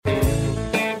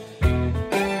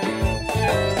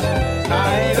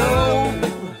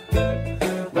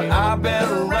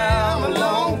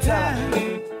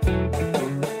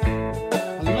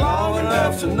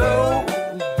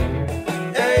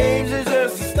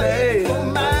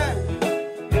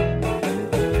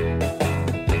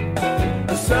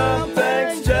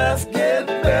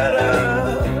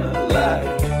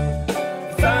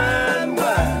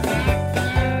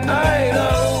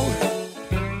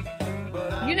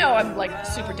know I'm like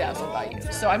super dazzled by you,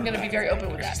 so I'm going to be very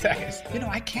open with that. You know,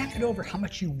 I can't get over how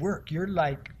much you work. You're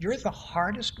the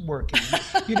hardest working.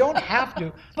 You don't have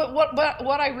to. But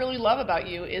what I really love about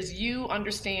you is you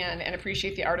understand and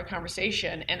appreciate the art of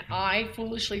conversation, and I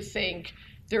foolishly think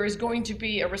there is going to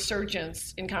be a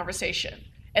resurgence in conversation.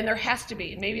 And there has to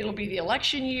be. Maybe it'll be the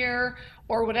election year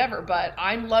or whatever, but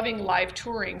I'm loving live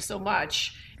touring so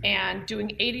much and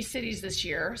doing 80 cities this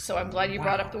year. So I'm glad you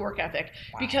brought up the work ethic,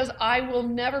 because I will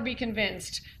never be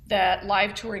convinced that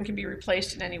live touring can be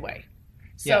replaced in any way.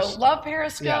 So love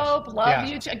Periscope, love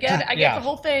YouTube. Again, I get the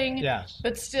whole thing,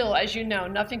 but still, as you know,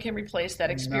 nothing can replace that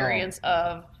experience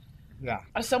of,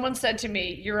 someone said to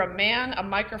me, you're a man, a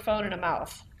microphone, and a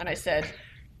mouth. And I said,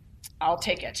 I'll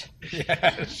take it.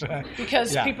 Yes.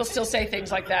 Because people still say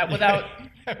things like that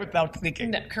without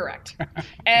thinking. No, correct.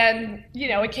 And, you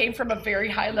know, it came from a very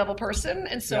high level person.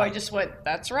 And so I just went,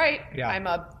 that's right. I'm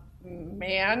a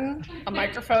man, a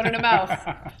microphone, and a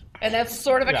mouth. And that's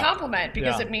sort of a compliment,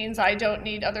 because it means I don't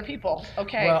need other people.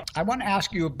 Okay. Well, I want to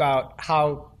ask you about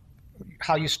how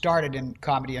you started in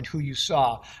comedy and who you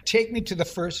saw. Take me to the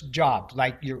first job,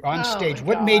 like you're on stage.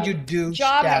 What made you do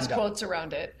Job has stand-up? quotes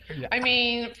around it. Yeah. I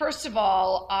mean, first of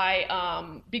all,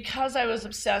 I because I was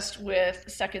obsessed with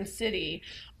Second City,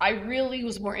 I really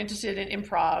was more interested in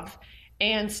improv,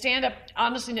 and stand-up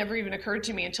honestly never even occurred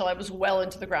to me until I was well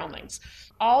into the Groundlings.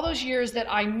 All those years that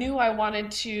I knew I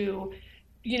wanted to,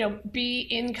 you know, be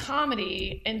in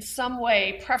comedy in some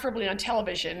way, preferably on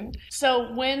television.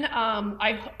 So when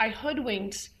I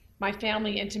hoodwinked my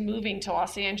family into moving to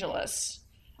Los Angeles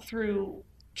through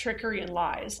trickery and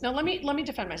lies. Now let me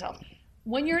defend myself.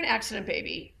 When you're an accident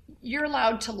baby, you're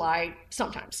allowed to lie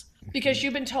sometimes, because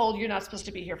you've been told you're not supposed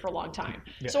to be here for a long time.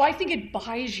 Yeah. So I think it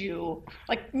buys you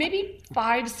like maybe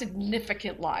 5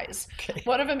 significant lies. Okay.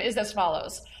 One of them is as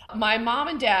follows. My mom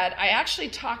and dad, I actually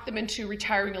talked them into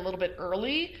retiring a little bit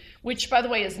early, which, by the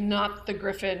way, is not the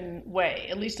Griffin way,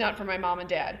 at least not for my mom and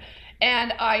dad.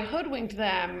 And I hoodwinked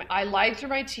them. I lied through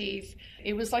my teeth.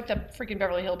 It was like the freaking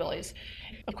Beverly Hillbillies.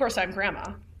 Of course, I'm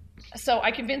grandma. So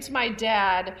I convinced my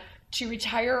dad to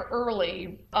retire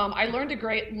early. I learned a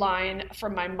great line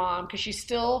from my mom, because she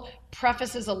still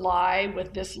prefaces a lie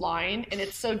with this line, and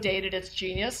it's so dated, it's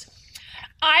genius.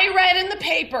 I read in the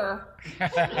paper.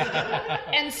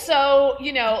 And so,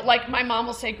 you know, like my mom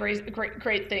will say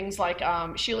great things like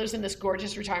she lives in this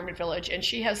gorgeous retirement village, and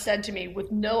she has said to me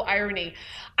with no irony,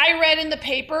 I read in the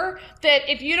paper that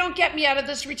if you don't get me out of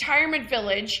this retirement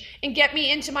village and get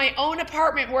me into my own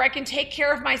apartment where I can take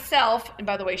care of myself, and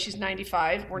by the way, she's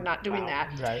 95, we're not doing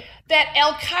that, right, that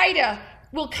Al-Qaeda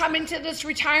will come into this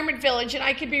retirement village and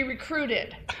I could be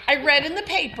recruited. I read in the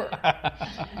paper.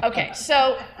 Okay,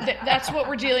 so that's what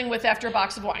we're dealing with after a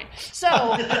box of wine. So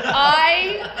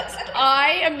I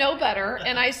am no better,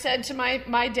 and I said to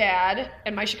my dad,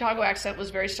 and my Chicago accent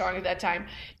was very strong at that time,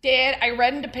 Dad, I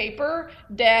read in the paper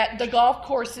that the golf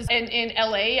courses in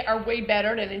LA are way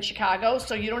better than in Chicago,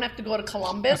 so you don't have to go to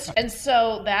Columbus. And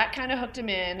so that kind of hooked him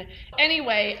in.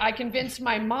 Anyway, I convinced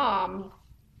my mom,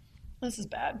 this is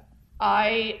bad,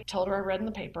 I told her I read in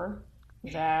the paper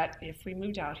that if we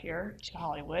moved out here to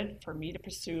Hollywood for me to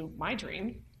pursue my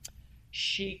dream,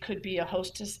 she could be a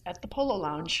hostess at the Polo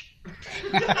Lounge.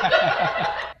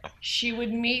 She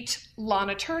would meet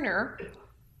Lana Turner,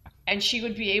 and she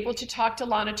would be able to talk to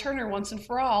Lana Turner once and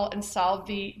for all and solve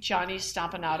the Johnny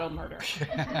Stompanato murder.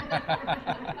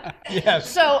 Yes.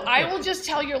 So I will just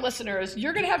tell your listeners,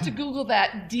 you're going to have to Google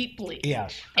that deeply.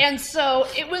 Yes. And so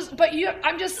it was, but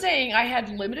I'm just saying, I had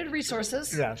limited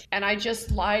resources. Yes. And I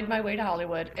just lied my way to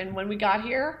Hollywood. And when we got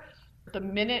here, the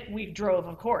minute we drove,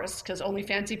 of course, because only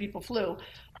fancy people flew,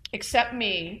 except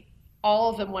me,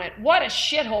 all of them went, what a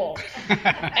shithole.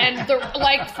 And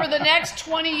for the next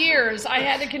 20 years, I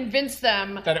had to convince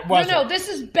them that it wasn't. No, this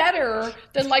is better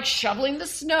than like shoveling the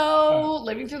snow,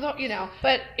 living through the, you know.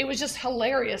 But it was just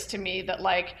hilarious to me that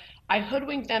like I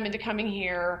hoodwinked them into coming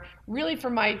here really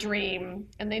for my dream.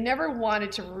 And they never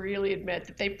wanted to really admit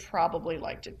that they probably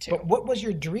liked it too. But what was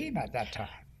your dream at that time?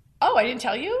 Oh, I didn't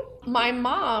tell you? My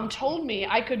mom told me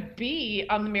I could be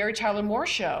on the Mary Tyler Moore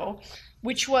Show,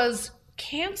 which was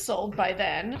canceled by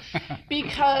then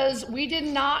because we did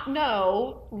not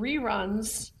know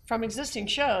reruns from existing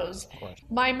shows.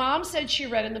 My mom said she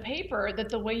read in the paper that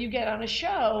the way you get on a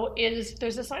show is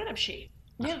there's a sign-up sheet.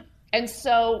 Yeah. And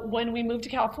so when we moved to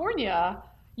California,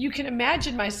 you can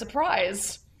imagine my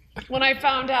surprise when I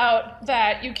found out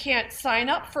that you can't sign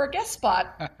up for a guest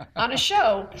spot on a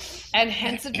show. And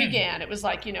hence it began. It was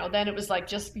like, you know, then it was like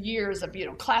just years of, you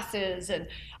know, classes. And,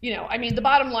 you know, I mean, the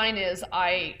bottom line is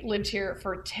I lived here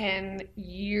for 10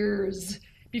 years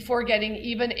before getting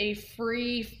even a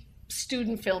free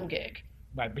student film gig.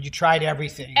 Right, but you tried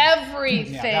everything.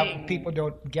 Everything. Yeah, people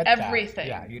don't get everything.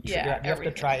 That. Yeah, you have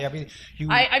to try everything.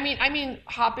 I mean,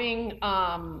 hopping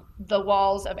the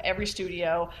walls of every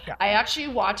studio. Yeah. I actually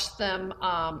watched them.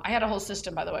 I had a whole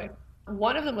system, by the way.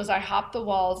 One of them was I hopped the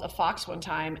walls of Fox one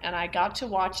time, and I got to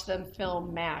watch them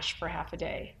film MASH for half a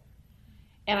day.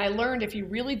 And I learned if you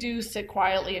really do sit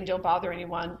quietly and don't bother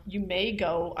anyone, you may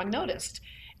go unnoticed.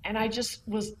 And I just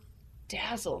was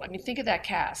dazzled. I mean, think of that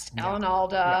cast: Alan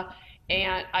Alda. Yeah.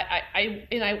 And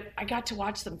I got to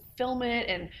watch them film it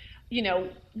and,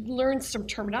 learn some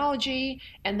terminology.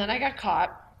 And then I got caught.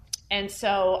 And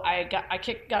so I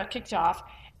got kicked off.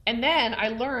 And then I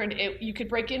learned you could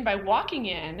break in by walking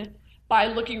in, by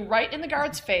looking right in the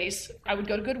guard's face. I would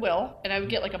go to Goodwill and I would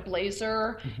get like a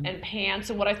blazer and pants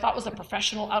and what I thought was a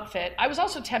professional outfit. I was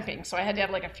also temping, so I had to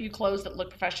have like a few clothes that looked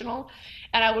professional.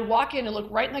 And I would walk in and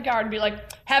look right in the guard and be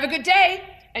like, "Have a good day,"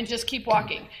 and just keep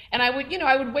walking. And I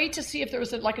would wait to see if there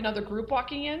was like another group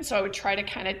walking in. So I would try to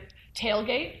kind of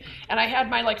tailgate. And I had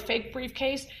my like fake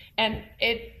briefcase, and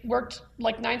it worked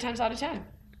like 9 times out of 10.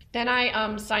 Then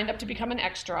I signed up to become an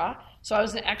extra. So I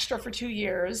was an extra for 2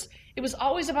 years. It was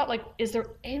always about like, is there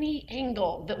any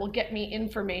angle that will get me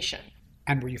information?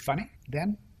 And were you funny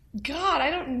then? God,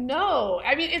 I don't know.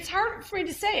 I mean, it's hard for me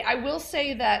to say. I will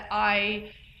say that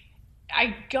I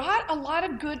got a lot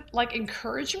of good like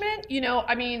encouragement.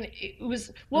 I mean, it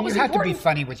was what was important. You had to be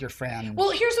funny with your friends.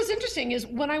 Well, here's what's interesting is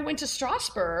when I went to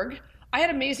Strasbourg, I had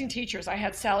amazing teachers. I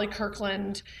had Sally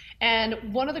Kirkland,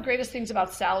 and one of the greatest things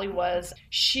about Sally was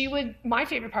my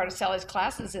favorite part of Sally's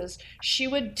classes is she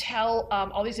would tell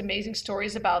all these amazing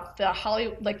stories about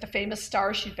the famous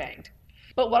stars she banged.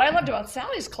 But what I loved about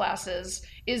Sally's classes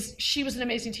is she was an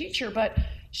amazing teacher, but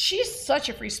she's such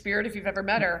a free spirit if you've ever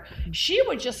met her. She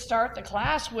would just start the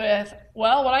class with,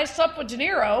 well, when I slept with De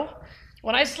Niro,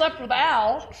 when I slept with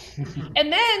Al,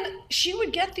 and then she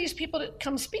would get these people to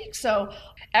come speak. So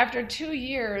after 2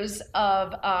 years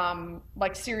of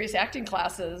like serious acting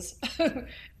classes,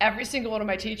 every single one of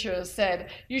my teachers said,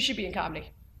 "You should be in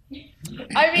comedy."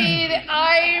 I mean,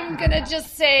 I'm going to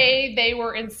just say they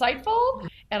were insightful,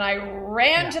 and I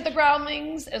ran to the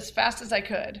groundlings as fast as I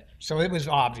could. So it was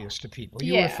obvious to people.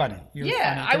 You were funny.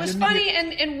 I was funny,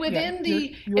 and within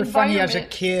the you were funny as a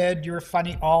kid. You were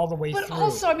funny all the way through. But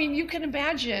also, I mean, you can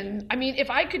imagine, if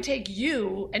I could take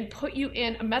you and put you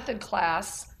in a method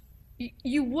class,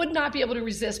 you would not be able to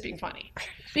resist being funny.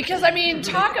 Because,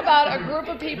 talk about a group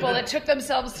of people that took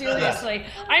themselves seriously.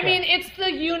 It's the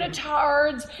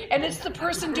unitards, and it's the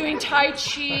person doing Tai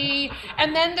Chi,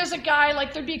 and then there's a guy,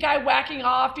 there'd be a guy whacking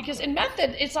off, because in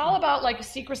method, it's all about,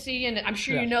 secrecy, and I'm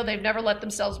sure you know they've never let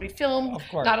themselves be filmed,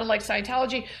 not unlike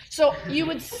Scientology. So you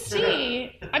would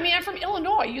see, I'm from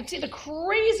Illinois, you'd see the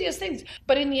craziest things,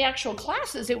 but in the actual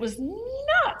classes, it was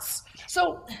nuts.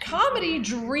 So comedy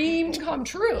dream come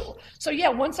true. So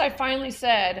once I finally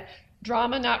said,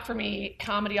 drama not for me,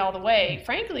 comedy all the way,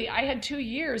 frankly, I had 2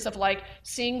 years of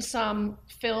seeing some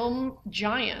film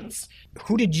giants.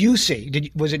 Who did you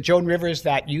see? Was it Joan Rivers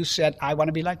that you said, I want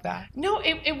to be like that? No,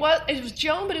 it was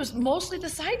Joan, but it was mostly the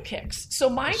sidekicks. So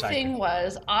my thing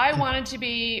was, I wanted to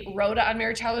be Rhoda on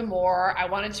Mary Tyler Moore. I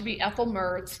wanted to be Ethel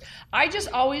Mertz. I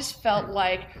just always felt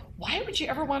like, why would you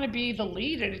ever want to be the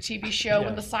lead in a TV show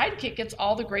when the sidekick gets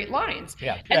all the great lines?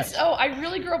 And so I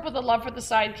really grew up with a love for the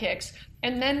sidekicks.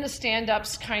 And then the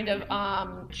stand-ups kind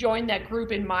of joined that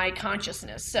group in my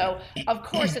consciousness. So, of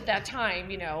course, at that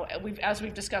time, as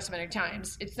we've discussed many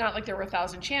times, it's not like there were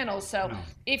 1,000 channels. So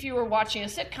if you were watching a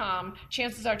sitcom,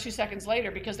 chances are 2 seconds later,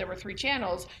 because there were 3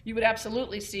 channels, you would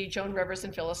absolutely see Joan Rivers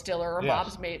and Phyllis Diller or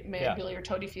Bob's Billy or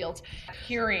Toady Fields.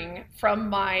 Hearing from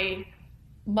my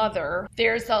mother,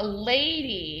 there's a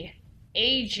lady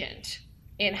agent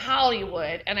in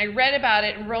Hollywood, and I read about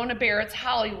it in Rona Barrett's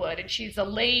Hollywood, and she's a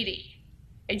lady.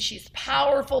 And she's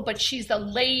powerful, but she's a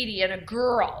lady and a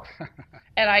girl.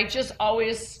 And I just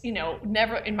always,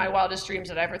 never in my wildest dreams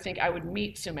did I ever think I would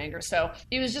meet Sue Manger. So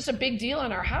it was just a big deal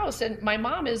in our house. And my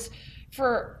mom is,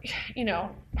 for,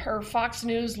 her Fox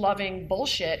News loving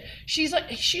bullshit, she's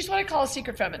what I call a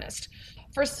secret feminist.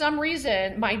 For some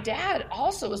reason, my dad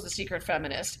also was the secret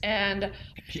feminist. And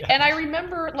I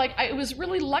remember, I was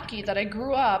really lucky that I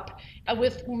grew up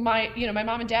with my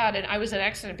mom and dad, and I was an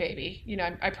accident baby.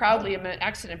 I proudly am an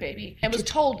accident baby, and was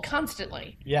told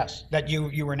constantly. Yes, that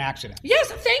you were an accident.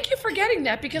 Yes, thank you for getting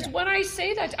that, because when I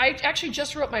say that, I actually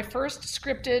just wrote my first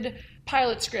scripted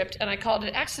pilot script, and I called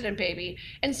it Accident Baby.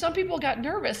 And some people got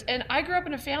nervous, and I grew up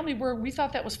in a family where we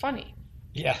thought that was funny.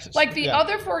 Yes. Like the Yeah.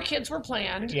 other 4 kids were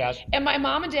planned. Yes. And my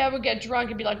mom and dad would get drunk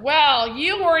and be like, well,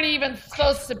 you weren't even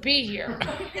supposed to be here.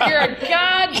 You're a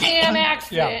goddamn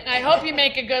accident. And I hope you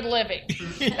make a good living.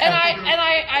 And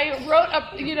I wrote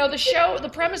up, the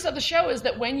premise of the show is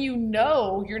that when you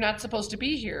know you're not supposed to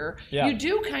be here, you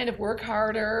do kind of work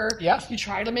harder. Yes. You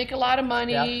try to make a lot of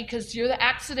money because you're the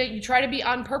accident. You try to be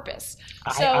on purpose.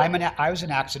 So I was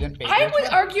an accident baby. I would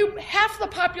argue half the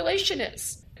population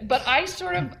is. But I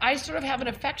sort of have an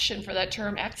affection for that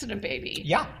term accident baby.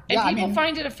 Yeah. And people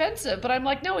find it offensive, but I'm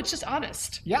like, no, it's just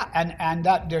honest. Yeah, and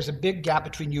that there's a big gap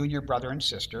between you and your brother and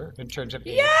sister in terms of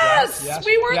age. Yes! Yes.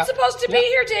 We weren't supposed to be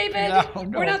here, David.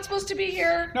 No. We're not supposed to be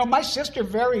here. No, my sister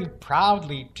very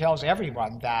proudly tells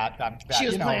everyone that she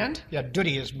was planned? Yeah,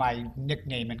 Duddy is my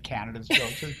nickname in Canada,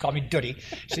 so they call me Duddy.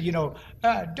 So,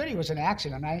 Duddy was an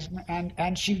accident.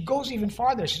 And she goes even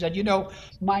farther. She said,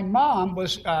 my mom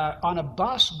was on a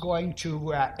bus going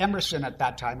to Emerson at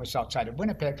that time, was outside of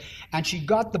Winnipeg, and she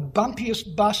got the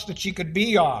bumpiest bus that she could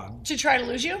be on. To try to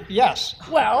lose you? Yes.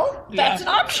 Well, that's an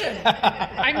option.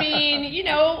 I mean,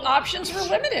 options were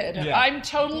limited. Yeah. I'm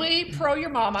totally pro your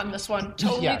mom on this one,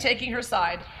 totally taking her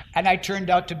side. And I turned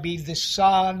out to be the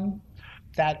son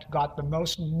that got the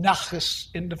most nachas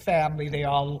in the family. They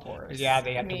all, they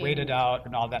had to wait it out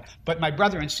and all that. But my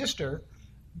brother and sister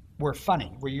were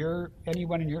funny. Were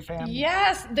anyone in your family?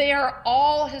 Yes, they are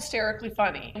all hysterically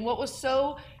funny. And what was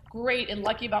so great and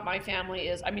lucky about my family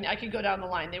is, I could go down the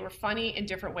line. They were funny in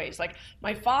different ways. Like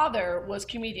my father was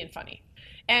comedian funny.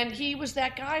 And he was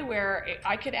that guy where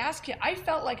I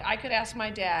felt like I could ask my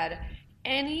dad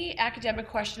any academic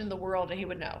question in the world and he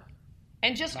would know.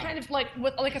 And just kind of like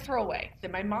a throwaway.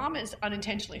 Then my mom is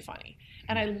unintentionally funny.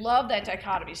 And I love that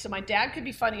dichotomy. So my dad could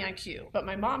be funny on cue, but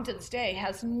my mom to this day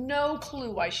has no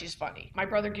clue why she's funny. My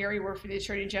brother Gary worked for the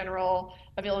Attorney General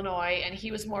of Illinois, and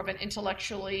he was more of an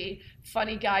intellectually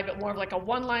funny guy, but more of like a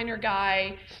one-liner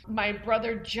guy. My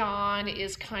brother John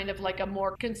is kind of like a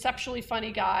more conceptually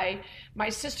funny guy. My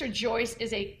sister Joyce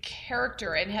is a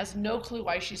character and has no clue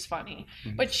why she's funny,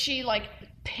 but she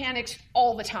panics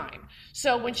all the time.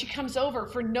 So when she comes over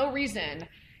for no reason,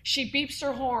 she beeps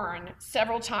her horn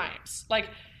several times.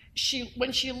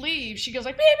 When she leaves, she goes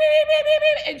like beep, beep, beep, beep,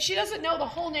 beep, and she doesn't know the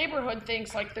whole neighborhood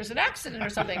thinks like there's an accident or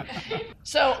something.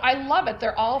 So I love it.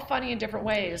 They're all funny in different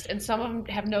ways, and some of them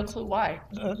have no clue why.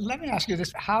 Let me ask you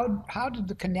this: How did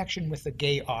the connection with the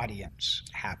gay audience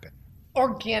happen?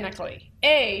 Organically,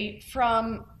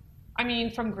 from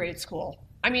grade school.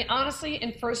 Honestly,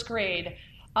 in first grade,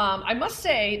 I must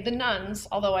say the nuns,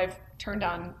 although I've turned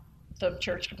on the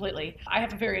church completely, I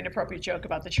have a very inappropriate joke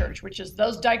about the church, which is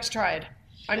those dykes tried.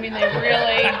 They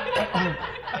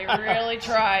really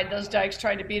tried. Those dykes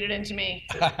tried to beat it into me.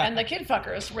 And the kid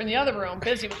fuckers were in the other room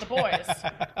busy with the boys.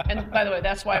 And by the way,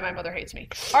 that's why my mother hates me.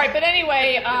 All right, but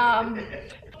anyway,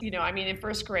 in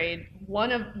first grade,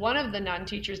 one of the nun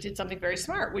teachers did something very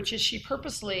smart, which is she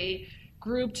purposely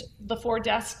grouped the 4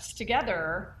 desks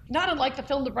together, not unlike the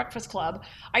film The Breakfast Club.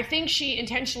 I think she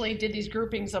intentionally did these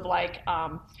groupings of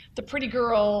the pretty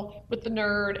girl with the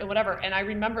nerd and whatever. And I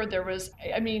remember there was,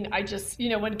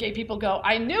 when gay people go,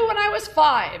 I knew when I was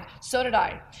 5, so did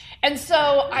I. And so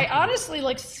I honestly,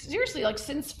 seriously,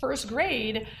 since first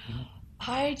grade,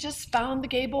 I just found the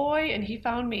gay boy and he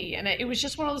found me. And it was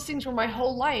just one of those things where my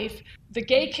whole life, the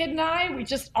gay kid and I, we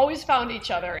just always found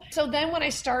each other. So then when I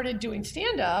started doing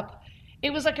stand-up,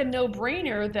 it was like a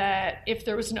no-brainer that if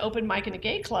there was an open mic in a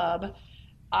gay club,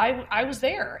 I was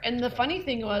there. And the funny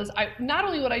thing was, not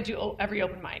only would I do every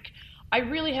open mic, I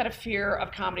really had a fear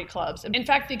of comedy clubs. In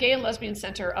fact, the Gay and Lesbian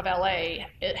Center of LA,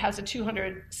 it has a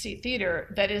 200-seat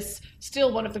theater that is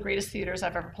still one of the greatest theaters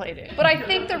I've ever played in. But I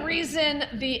think the reason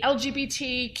the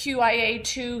LGBTQIA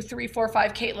 2, 3, 4,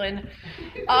 5 Caitlin,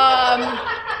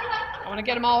 I want to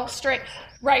get them all straight.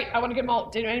 Right, I want to get them all,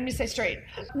 didn't mean to say straight.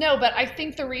 No, but I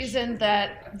think the reason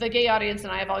that the gay audience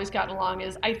and I have always gotten along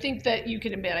is I think that you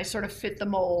can admit I sort of fit the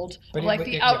mold of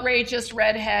the outrageous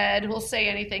redhead who'll say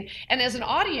anything. And as an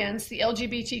audience, the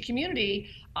LGBT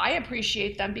community, I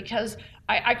appreciate them because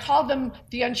I call them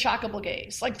the unshockable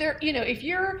gays. If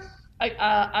you're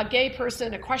a gay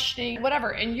person, a questioning,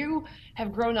 whatever, and you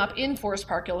have grown up in Forest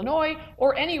Park, Illinois,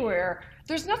 or anywhere,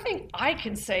 there's nothing I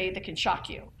can say that can shock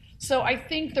you. So I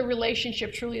think the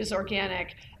relationship truly is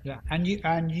organic. Yeah, and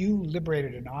you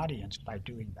liberated an audience by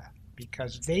doing that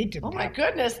because they didn't. Oh my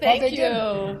goodness! Thank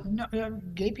you. No,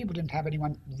 gay people didn't have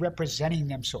anyone representing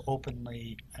them so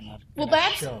openly.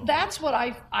 That's what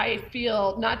I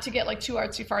feel. Not to get too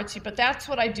artsy fartsy, but that's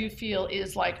what I do feel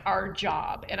is our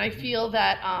job, and I feel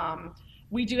that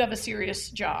we do have a serious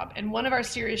job, and one of our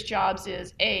serious jobs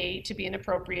is A, to be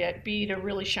inappropriate, B, to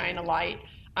really shine a light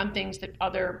on things that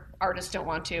other artists don't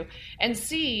want to, and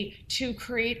C, to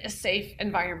create a safe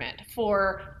environment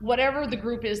for whatever the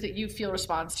group is that you feel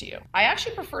responds to you. I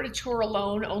actually prefer to tour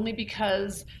alone only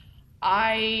because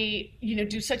I,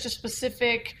 do such a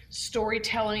specific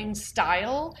storytelling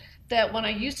style that when I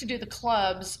used to do the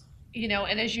clubs,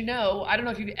 and as you know, I don't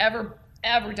know if you've ever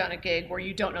done a gig where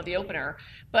you don't know the opener,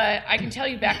 but I can tell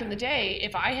you back in the day,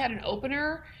 if I had an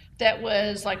opener that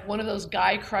was like one of those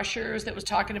guy crushers that was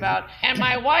talking about, and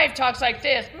my wife talks like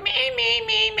this, me.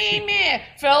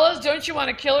 Fellas, don't you want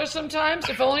to kill her sometimes?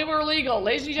 If only we're legal.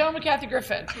 Ladies and gentlemen, Kathy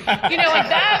Griffin. Like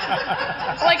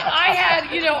that, like I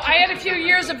had a few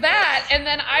years of that, and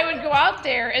then I would go out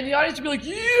there and the audience would be like,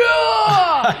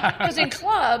 yeah! Because in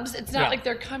clubs, it's not like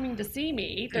they're coming to see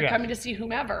me. They're coming to see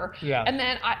whomever. Yeah. And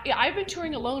then I've been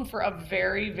touring alone for a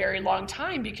very, very long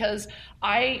time because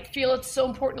I feel it's so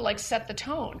important to like set the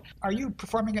tone. Are you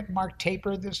performing at Mark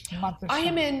Taper this month? I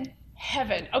am in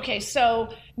heaven. Okay, so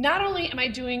not only am I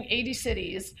doing 80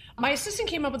 cities, my assistant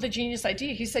came up with a genius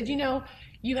idea. He said,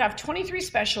 you have 23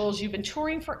 specials, you've been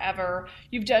touring forever,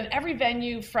 you've done every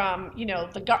venue from,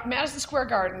 the Madison Square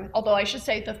Garden, although I should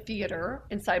say the theater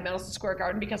inside Madison Square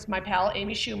Garden because my pal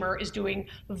Amy Schumer is doing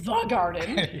the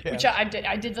Garden, yes. Which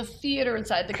I did the theater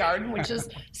inside the Garden, which is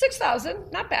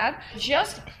 6,000, not bad.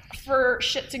 Just for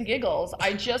shits and giggles,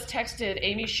 I just texted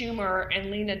Amy Schumer and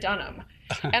Lena Dunham,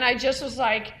 and I just was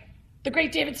like, the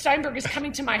great David Steinberg is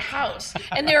coming to my house.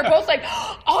 And they were both like,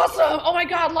 awesome. Oh my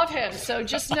God, love him. So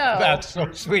just know. That's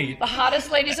so sweet. The hottest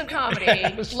ladies of comedy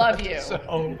love you.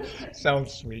 So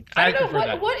sweet. I don't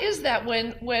know, what is that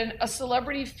when a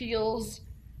celebrity feels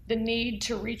the need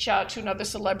to reach out to another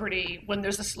celebrity when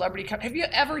there's a celebrity coming? Have you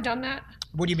ever done that?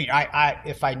 What do you mean?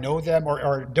 If I know them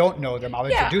or don't know them, I'll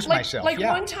introduce myself.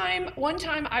 One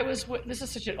time I was with, this is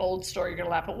such an old story, you're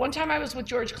gonna laugh, but one time I was with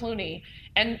George Clooney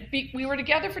and we were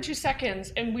together for 2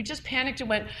 seconds and we just panicked and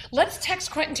went, let's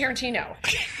text Quentin Tarantino.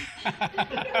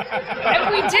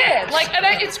 And we did.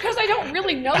 It's because I don't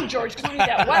really know George Clooney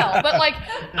that well, but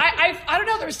I don't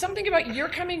know, there was something about you're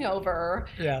coming over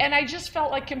and I just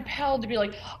felt like compelled to be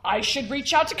like, I should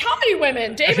reach out to comedy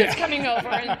women. David's coming over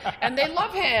and they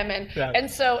love him. And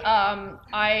so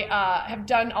I have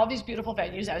done all these beautiful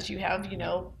venues, as you have,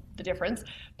 the difference.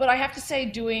 But I have to say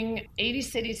doing 80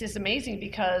 cities is amazing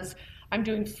because I'm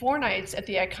doing 4 nights at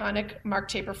the iconic Mark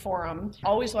Taper Forum.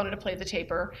 Always wanted to play the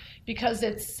Taper because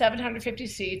it's 750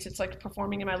 seats. It's like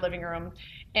performing in my living room.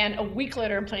 And a week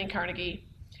later, I'm playing Carnegie.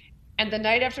 And the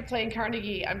night after playing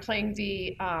Carnegie, I'm playing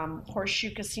the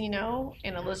Horseshoe Casino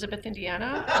in Elizabeth,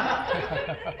 Indiana,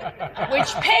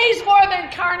 which pays more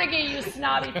than Carnegie, you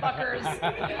snotty fuckers.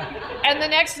 And the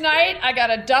next night, I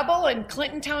got a double in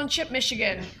Clinton Township,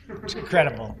 Michigan. It's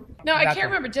incredible. No, I can't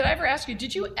remember. Did I ever ask you,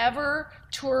 did you ever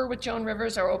tour with Joan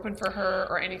Rivers or open for her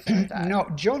or anything like that? No,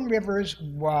 Joan Rivers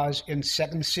was in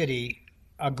Second City,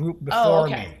 a group before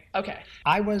me. Okay.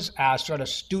 I was a sort of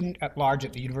student at large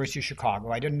at the University of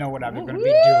Chicago. I didn't know what I was going to be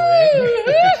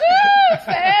doing.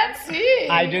 Fancy.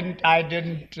 I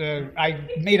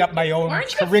made up my own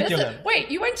curriculum.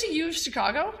 Wait, you went to U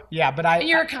Chicago? Yeah, but And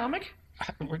you're a comic?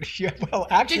 Yeah, well,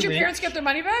 actually, did your parents get their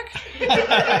money back?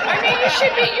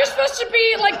 I mean, you're supposed to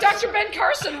be like Dr. Ben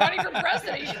Carson running for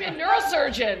president. You should be a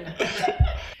neurosurgeon.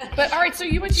 But all right, so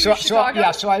you went to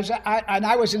Chicago? So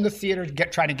I was in the theater,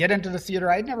 trying to get into the theater.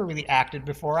 I had never really acted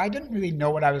before. I didn't really know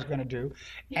what I was going to do.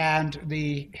 And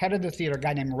the head of the theater, a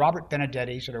guy named Robert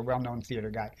Benedetti, sort of well-known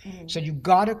theater guy, said, you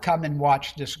got to come and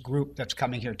watch this group that's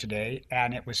coming here today.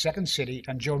 And it was Second City,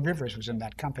 and Joan Rivers was in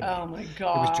that company. Oh my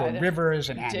God. It was Joan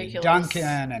Rivers and Andy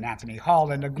Duncan and Anthony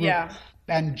Holland, a group. Yeah.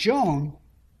 And Joan,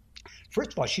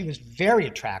 first of all, she was very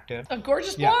attratective. A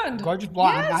gorgeous blonde. Yeah, gorgeous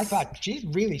blonde. Yes. And I thought, she's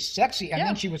really sexy. And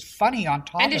then she was funny on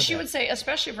top of it. And she would say,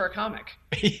 especially for a comic.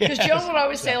 Because Joan would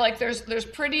always say, like, there's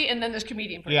pretty and then there's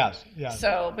comedian pretty. Yes.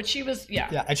 So, but she was,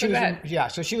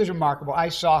 and so she was remarkable. I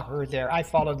saw her there. I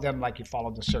followed them like you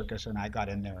followed the circus, and I got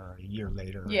in there a year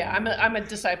later. Yeah, I'm a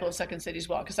disciple of Second City as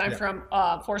well, because I'm from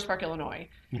Forest Park, Illinois.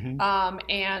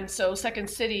 And so Second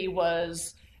City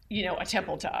was, a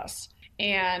temple to us.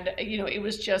 And, it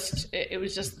was just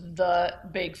the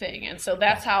big thing. And so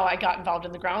that's how I got involved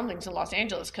in the Groundlings in Los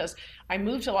Angeles, because I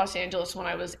moved to Los Angeles when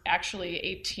I was actually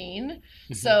 18.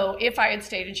 So if I had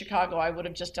stayed in Chicago, I would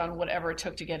have just done whatever it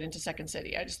took to get into Second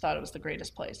City. I just thought it was the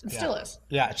greatest place. And still is.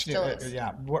 Yeah, it still is.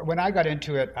 Yeah. When I got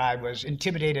into it, I was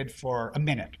intimidated for a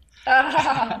minute.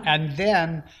 And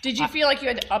then... Did you feel like you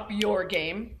had to up your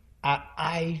game?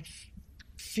 I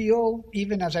feel,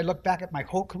 even as I look back at my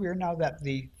whole career now, that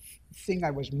the thing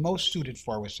I was most suited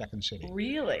for was Second City.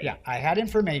 Really? Yeah, I had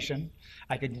information.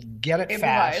 I could get it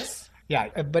fast.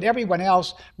 Yeah, but everyone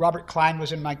else, Robert Klein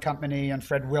was in my company and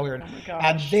Fred Willard. Oh my gosh.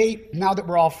 And they, now that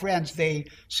we're all friends, they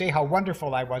say how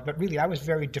wonderful I was, but really I was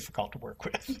very difficult to work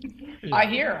with. Yeah. I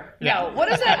hear. Yeah. No.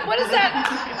 What is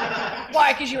that?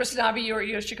 Why? Because you were snobby? You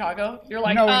were Chicago? You're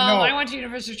like, No. I went to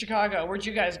University of Chicago. Where'd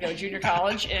you guys go? Junior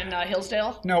college in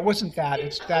Hillsdale? No, it wasn't that.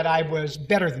 It's that I was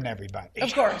better than everybody.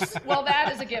 Of course. Well,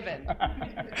 that is a given.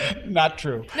 Not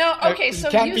true. No, okay, so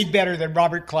you can't be better than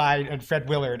Robert Klein and Fred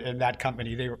Willard in that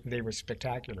company. They were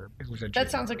spectacular. It was a dream. That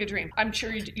sounds like a dream. I'm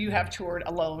sure you have toured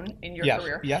alone in your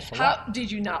career. Yes, a How lot.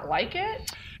 did you not like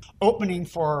it? Opening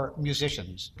for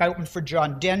musicians. I opened for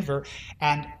John Denver,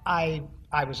 and I'm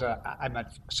a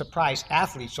surprise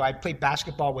athlete, so I played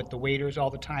basketball with the waiters all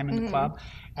the time in the club.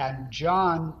 And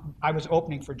John, I was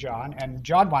opening for John, and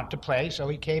John wanted to play, so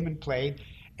he came and played,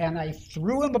 and I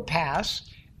threw him a pass,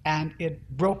 and it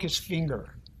broke his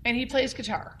finger. And he plays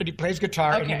guitar. But he plays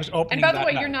guitar, and he was opening. And by the that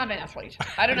way, night. you're not an athlete.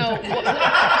 I don't know.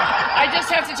 I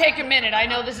just have to take a minute. I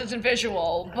know this isn't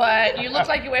visual, but you look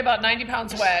like you weigh about 90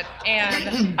 pounds wet.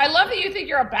 And I love that you think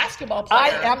you're a basketball player. I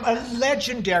am a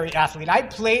legendary athlete. I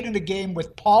played in a game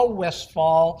with Paul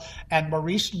Westphal and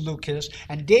Maurice Lucas,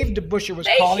 and Dave DeBusschere was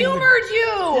They calling. humored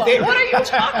you. What are you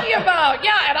talking about?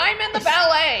 Yeah, and I'm in the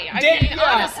ballet.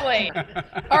 Honestly.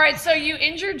 All right, so you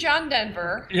injured John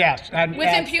Denver. Yes, and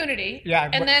impunity. Yeah,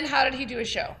 and then how did he do his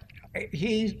show?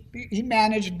 He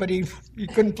managed, but he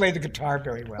couldn't play the guitar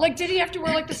very well. Like, did he have to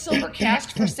wear like the silver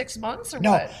cast for 6 months or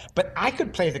no, what? but I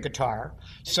could play the guitar,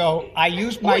 so I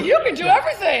used my. Well, you can do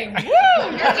everything.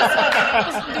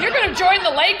 Woo! You're going to join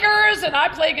the Lakers, and I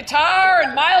play guitar,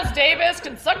 and Miles Davis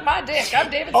can suck my dick. I'm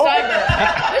David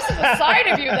Steinberg. This is a side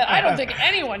of you that I don't think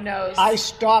anyone knows. I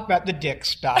stop at the dick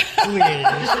stuff, please.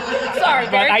 Sorry,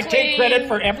 but very I clean. take credit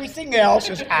for everything else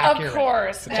is accurate. Of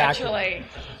course, It's naturally. accurate.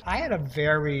 I had a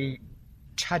very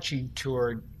touching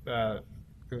tour. It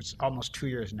was almost 2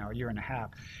 years now, a year and a half,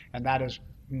 and that is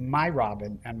my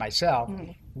Robin and myself.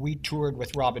 We toured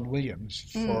with Robin Williams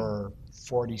for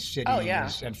 40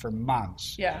 cities and for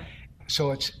months. Yeah.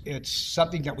 So it's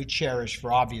something that we cherish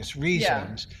for obvious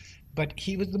reasons. But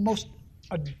he was the most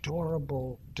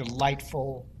adorable,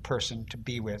 delightful person to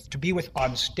be with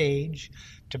on stage,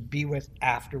 to be with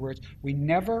afterwards. We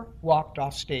never walked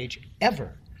off stage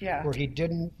ever where he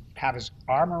didn't have his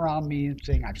arm around me and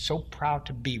saying, "I'm so proud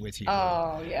to be with you."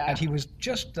 Oh, yeah. And he was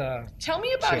just Tell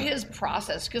me about his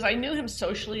process, because I knew him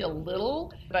socially a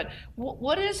little, but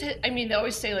what is it? I mean, they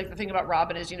always say, like, the thing about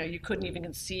Robin is, you couldn't even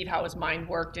conceive how his mind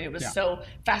worked, and it was so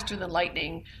faster than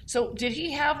lightning. So did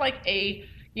he have, like, a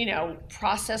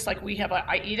process like we have?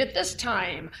 I eat at this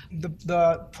time.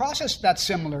 The process that's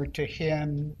similar to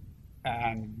him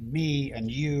and me and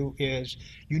you is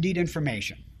you need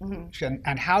information.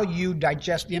 And how you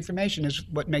digest the information is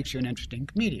what makes you an interesting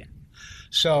comedian.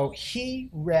 So he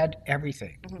read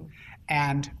everything.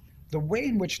 And the way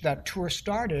in which that tour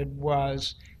started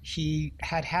was he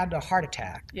had a heart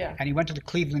attack. And he went to the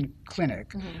Cleveland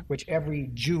Clinic, which every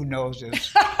Jew knows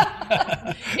is...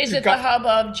 Is it the hub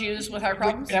of Jews with heart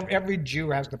problems? Every Jew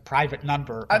has the private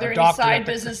number. Are there any side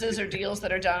businesses or deals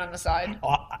that are done on the side?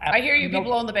 I hear you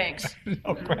people own the banks.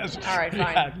 No question. All right,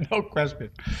 fine. Yeah, no question.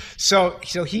 So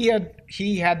he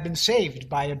had been saved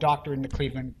by a doctor in the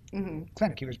Cleveland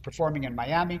Clinic. He was performing in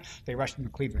Miami. They rushed him to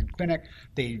the Cleveland Clinic.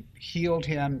 They healed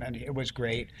him, and it was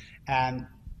great. And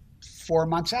 4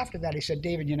 months after that, he said,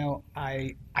 "David,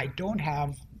 I don't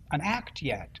have an act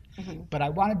yet, but I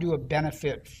want to do a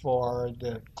benefit for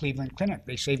the Cleveland Clinic.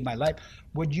 They saved my life.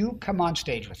 Would you come on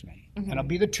stage with me? And it'll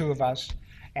be the two of us,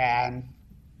 and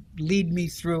lead me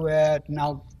through it, and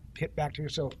I'll hit back to you."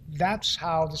 So that's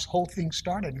how this whole thing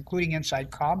started, including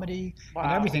Inside Comedy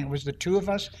and everything. It was the two of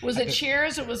us. Was it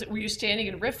chairs, or were you standing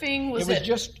and riffing?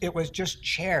 It was just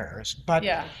chairs, but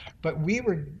we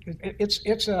were.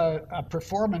 It's a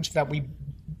performance that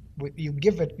you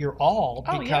give it your all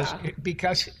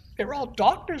because they're all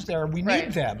doctors there. We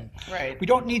need them. Right. We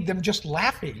don't need them just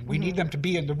laughing. We need them to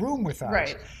be in the room with us.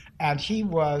 Right. And he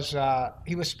was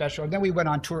special. And then we went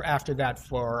on tour after that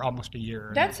for almost a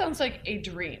year. That sounds like a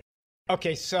dream.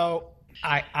 Okay, so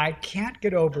I can't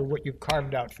get over what you've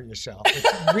carved out for yourself. It's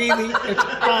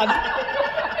odd.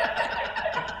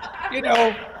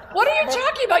 What are you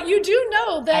talking about? You do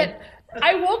know that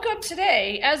I woke up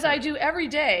today, as I do every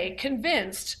day,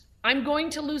 convinced I'm going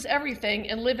to lose everything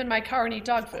and live in my car and eat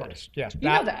dog food. Course, yes, you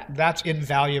know that. That's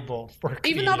invaluable for a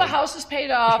even though the house is paid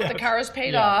off, the car is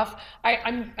paid off.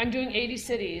 I'm doing 80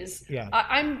 cities. Yeah.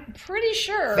 I'm pretty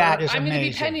sure that is I'm going to be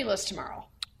amazing. penniless tomorrow.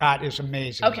 That is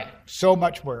amazing. Okay. So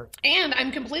much work. And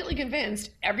I'm completely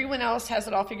convinced everyone else has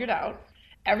it all figured out.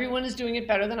 Everyone is doing it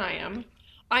better than I am.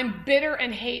 I'm bitter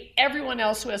and hate everyone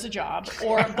else who has a job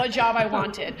or the job I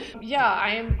wanted. Yeah, I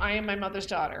am my mother's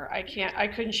daughter. I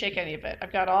couldn't shake any of it.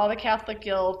 I've got all the Catholic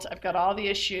guilt. I've got all the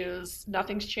issues.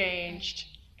 Nothing's changed.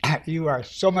 You are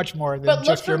so much more than But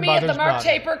just your mother's daughter. look for me at the Mark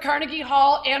Taper, Carnegie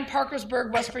Hall, and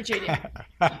Parkersburg, West Virginia.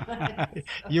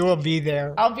 You will be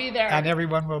there. I'll be there. And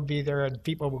everyone will be there, and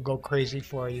people will go crazy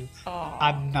for you. Oh.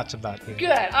 I'm nuts about you.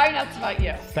 Good. I'm nuts about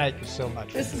you. Thank you so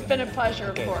much. This has been a pleasure,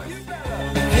 Okay. of course.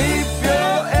 Keep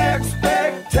your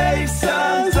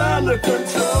expectations under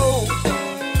control.